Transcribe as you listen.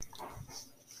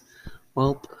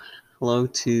Well, hello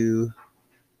to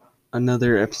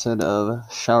another episode of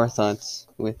Shower Thoughts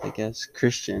with,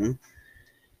 Christian.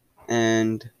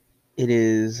 And it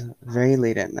is very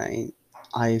late at night.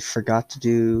 I forgot to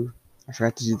do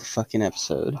the fucking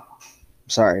episode. I'm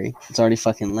sorry. It's already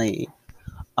fucking late.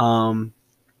 Um,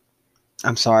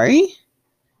 I'm sorry?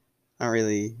 I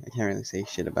can't really say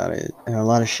shit about it. And a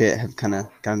lot of shit have kind of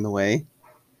gotten in the way.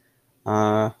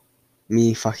 Uh,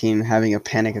 Me fucking having a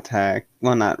panic attack.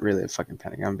 Well, not really a fucking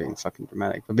panic. I'm being fucking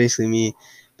dramatic. But basically, me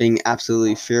being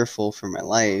absolutely fearful for my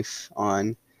life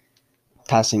on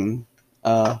passing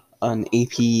an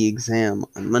AP exam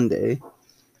on Monday.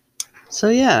 So,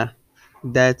 yeah,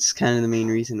 that's kind of the main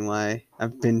reason why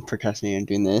I've been procrastinating on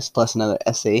doing this, plus another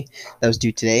essay that was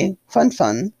due today.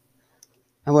 Fun.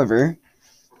 However,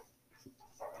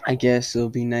 I guess it'll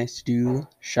be nice to do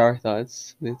shower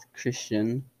thoughts with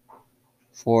Christian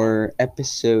for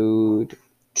episode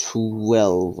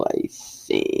 12, I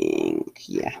think.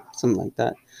 Yeah, something like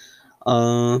that.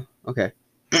 Okay.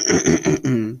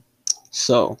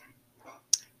 So,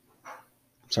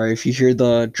 sorry if you hear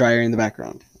the dryer in the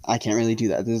background. I can't really do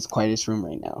that. This is the quietest room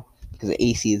right now because the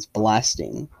AC is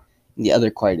blasting in the other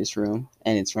quietest room,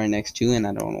 and it's right next to, and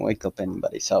I don't want to wake up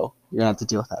anybody. So, you're gonna have to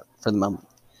deal with that for the moment.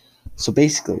 So,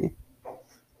 basically,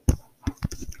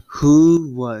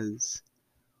 who was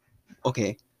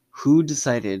okay? Who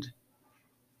decided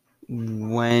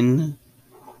when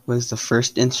was the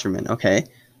first instrument? Okay,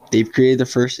 they've created the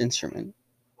first instrument.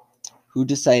 Who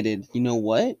decided, you know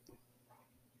what?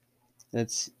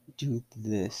 Let's do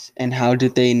this. And how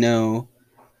did they know?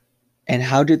 And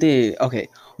how did they, okay,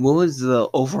 what was the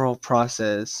overall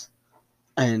process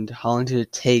and how long did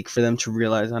it take for them to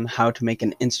realize on how to make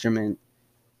an instrument,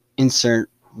 insert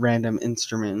random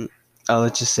instrument,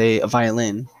 let's just say a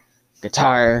violin,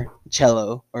 guitar,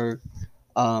 cello, or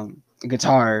a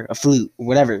guitar, a flute,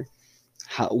 whatever.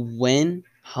 How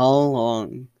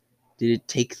long did it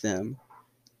take them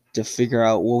to figure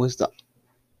out what was the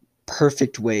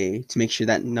perfect way to make sure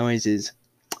that noise is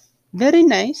very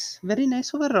nice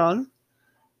overall,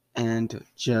 and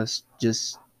just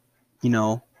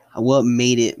what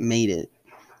made it,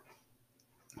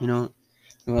 you know,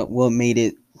 what made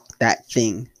it that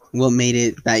thing, what made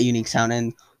it that unique sound,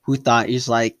 and who thought is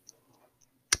like,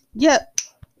 yeah,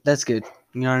 that's good.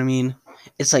 You know what I mean?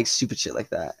 It's like stupid shit like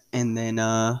that. And then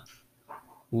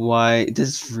why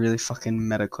this is really fucking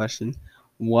meta question.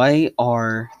 Why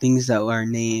are things that are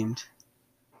named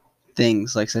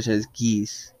things like such as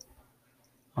geese,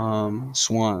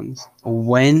 swans.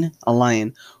 When a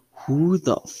lion, who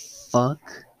the fuck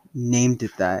named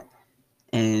it that?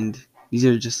 And these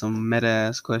are just some meta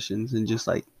ass questions, and just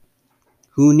like,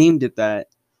 who named it that?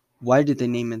 Why did they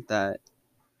name it that?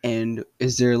 And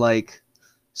is there like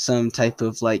some type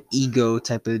of like ego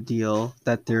type of deal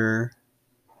that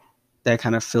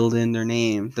kind of filled in their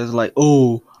name? They're like,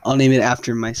 oh, I'll name it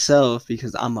after myself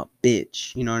because I'm a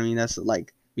bitch. You know what I mean? That's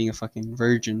like being a fucking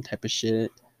virgin type of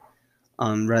shit.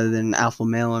 Rather than alpha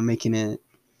male and making it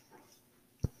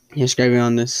describing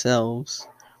on themselves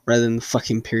rather than the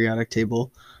fucking periodic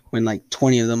table when like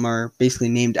 20 of them are basically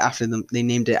named after them. They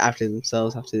named it after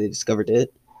themselves after they discovered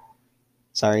it.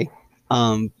 Sorry.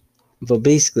 Um, but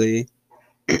basically,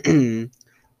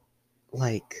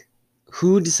 like,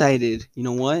 who decided, you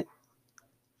know what?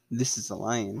 This is a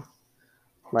lion.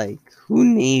 Like, who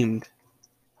named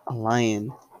a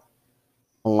lion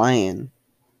a lion?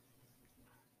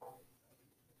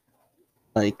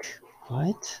 Like,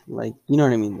 what? Like, you know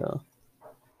what I mean, though?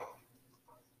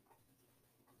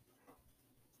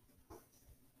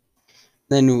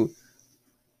 Then,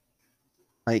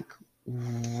 like,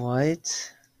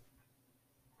 what?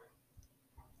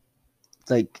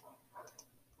 Like,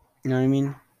 you know what I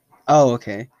mean? Oh,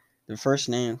 okay. The first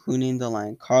name, who named the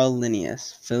lion? Carl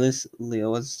Linnaeus. Phyllis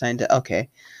Leo was assigned to. Okay,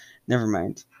 never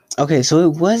mind. Okay, so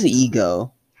it was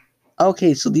ego.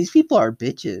 Okay, so these people are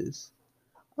bitches.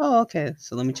 Oh, okay.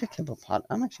 So let me check hippopot.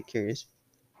 I'm actually curious.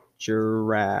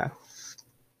 Giraffe.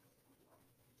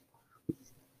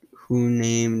 Who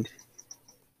named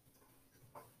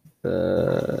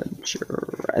the giraffe?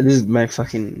 This is my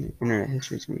fucking internet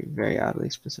history. Is gonna be very oddly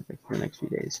specific for the next few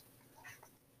days.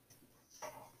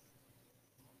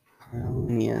 Carl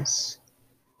Linnaeus.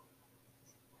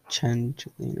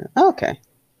 Changelina. Oh, okay.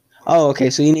 Oh, okay.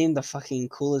 So he named the fucking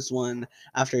coolest one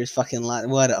after his fucking line.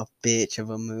 What a bitch of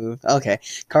a move. Okay,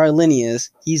 Carlinius,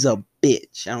 he's a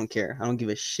bitch. I don't care. I don't give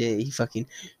a shit. He fucking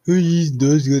he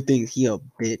does good things. He a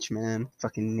bitch, man.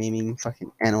 Fucking naming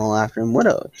fucking animal after him. What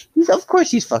a he's of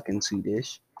course he's fucking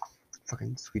Swedish.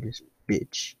 Fucking Swedish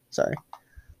bitch. Sorry.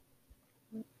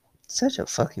 Such a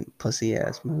fucking pussy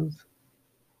ass move.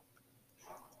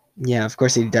 Yeah, of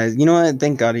course he died. You know what?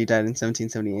 Thank God he died in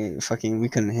 1778. Fucking, we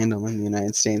couldn't handle him in the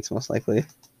United States, most likely.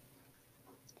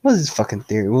 What was his fucking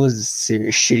theory? What was his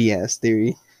serious, shitty ass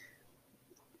theory?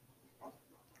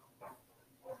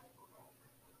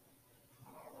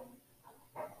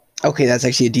 Okay, that's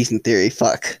actually a decent theory.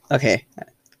 Fuck. Okay.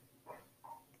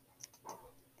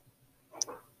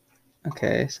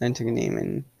 Okay, scientific name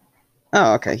and.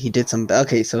 Oh, okay. He did some.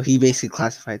 Okay, so he basically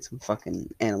classified some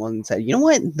fucking animals and said, you know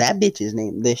what? That bitch is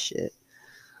named this shit.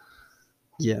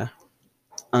 Yeah.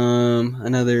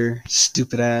 Another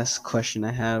stupid ass question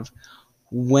I have.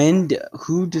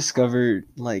 Who discovered,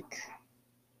 like,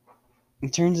 in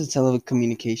terms of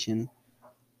telecommunication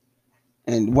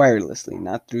and wirelessly,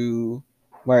 not through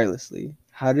wirelessly,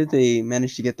 how did they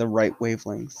manage to get the right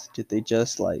wavelengths? Did they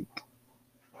just, like,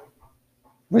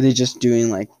 were they just doing,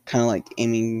 like, kind of like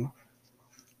aiming,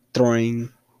 throwing,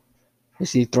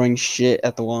 basically throwing shit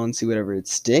at the wall and see whatever it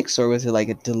sticks? Or was it like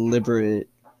a deliberate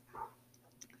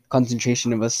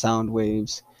concentration of a sound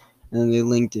waves and then they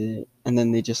linked it and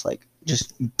then they just like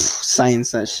just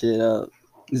science that shit up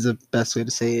is the best way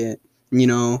to say it.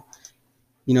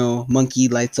 Monkey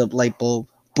lights up light bulb,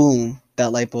 boom,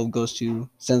 that light bulb goes to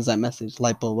sends that message,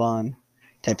 light bulb on,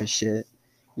 type of shit.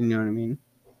 You know what I mean?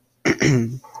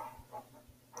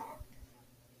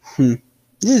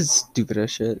 This is stupid as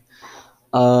shit.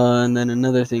 And then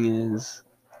another thing is,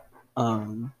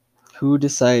 who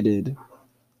decided,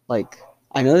 like,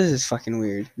 I know this is fucking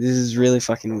weird. This is really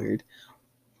fucking weird.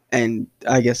 And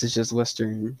I guess it's just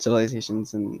Western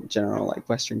civilizations in general, like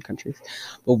Western countries.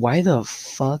 But why the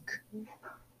fuck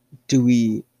do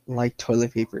we like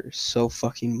toilet paper so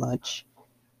fucking much?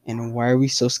 And why are we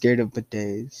so scared of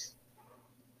bidets?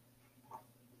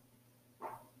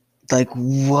 Like,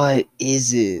 what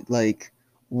is it? Like,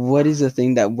 what is the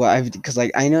thing that what I've because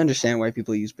like I understand why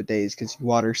people use bidets because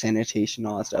water sanitation,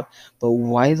 all that stuff. But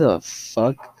why the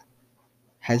fuck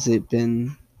has it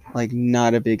been like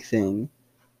not a big thing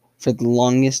for the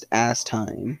longest ass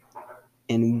time?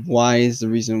 And why is the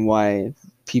reason why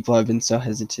people have been so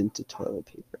hesitant to toilet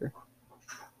paper?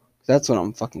 That's what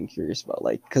I'm fucking curious about.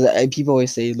 Like, because people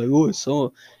always say like, oh, it's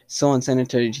so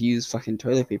unsanitary to use fucking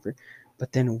toilet paper,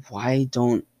 but then why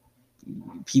don't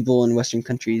people in Western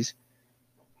countries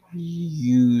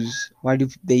why do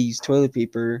they use toilet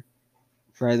paper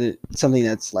for either something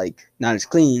that's like not as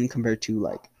clean compared to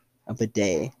like a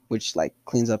bidet, which like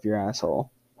cleans up your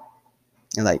asshole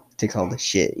and like takes all the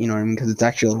shit, you know what I mean? Because it's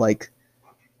actually like,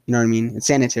 you know what I mean? It's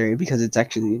sanitary because it's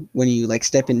actually when you like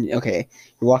step in. Okay,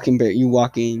 you're walking. You know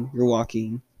what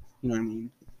I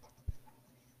mean?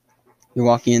 You're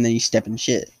walking and then you step in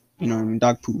shit. You know what I mean?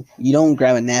 Dog poo. You don't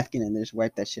grab a napkin and just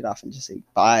wipe that shit off and just say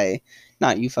bye.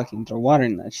 Not you fucking throw water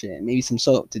in that shit. Maybe some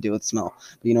soap to deal with smell.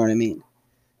 But you know what I mean?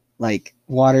 Like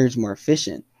water is more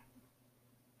efficient.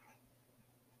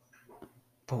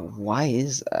 But why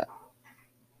is that?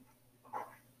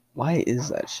 Why is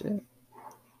that shit?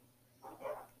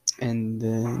 And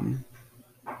then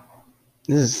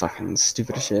this is fucking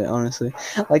stupid as shit, honestly.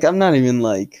 Like, I'm not even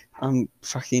like,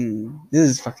 this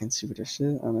is fucking stupid as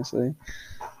shit, honestly.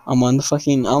 I'm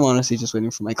honestly just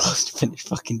waiting for my clothes to finish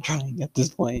fucking drying at this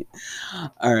point.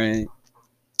 Alright.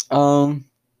 Um,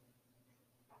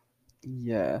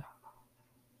 yeah.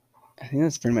 I think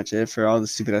that's pretty much it for all the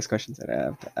stupid ass questions that I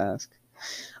have to ask.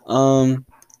 Um,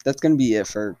 that's gonna be it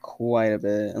for quite a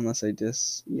bit, unless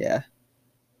yeah.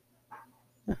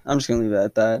 I'm just gonna leave it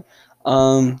at that.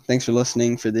 Thanks for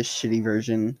listening for this shitty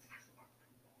version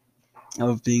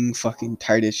of being fucking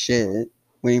tired as shit,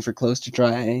 waiting for clothes to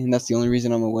dry, and that's the only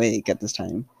reason I'm awake at this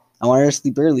time. I wanted to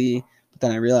sleep early, but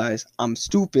then I realized I'm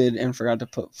stupid and forgot to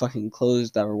put fucking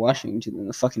clothes that were washing to in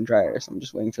the fucking dryer, so I'm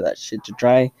just waiting for that shit to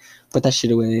dry, put that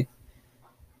shit away,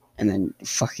 and then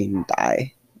fucking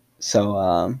die.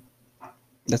 So,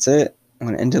 that's it. I'm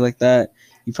gonna end it like that.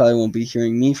 You probably won't be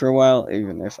hearing me for a while,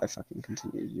 even if I fucking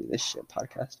continue to do this shit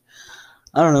podcast.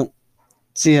 I don't know.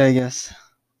 See ya, I guess.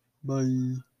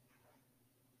 Bye.